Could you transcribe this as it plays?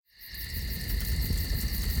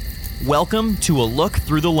Welcome to A Look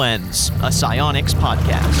Through the Lens, a Psyonix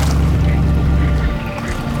podcast.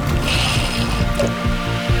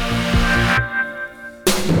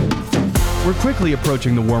 We're quickly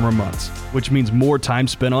approaching the warmer months, which means more time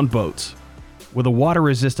spent on boats. With a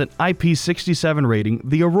water-resistant IP67 rating,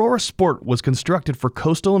 the Aurora Sport was constructed for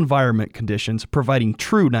coastal environment conditions, providing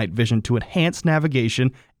true night vision to enhance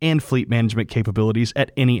navigation and fleet management capabilities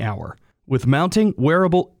at any hour. With mounting,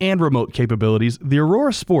 wearable, and remote capabilities, the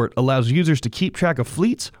Aurora Sport allows users to keep track of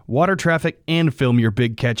fleets, water traffic, and film your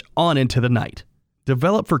big catch on into the night.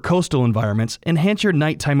 Developed for coastal environments, enhance your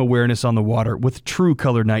nighttime awareness on the water with true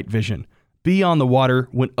color night vision. Be on the water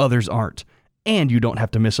when others aren't, and you don't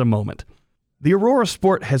have to miss a moment. The Aurora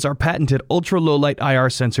Sport has our patented ultra-low light IR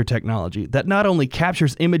sensor technology that not only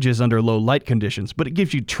captures images under low light conditions, but it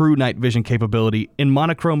gives you true night vision capability in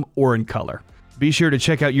monochrome or in color. Be sure to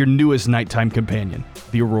check out your newest nighttime companion,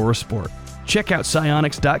 the Aurora Sport. Check out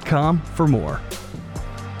Psyonix.com for more.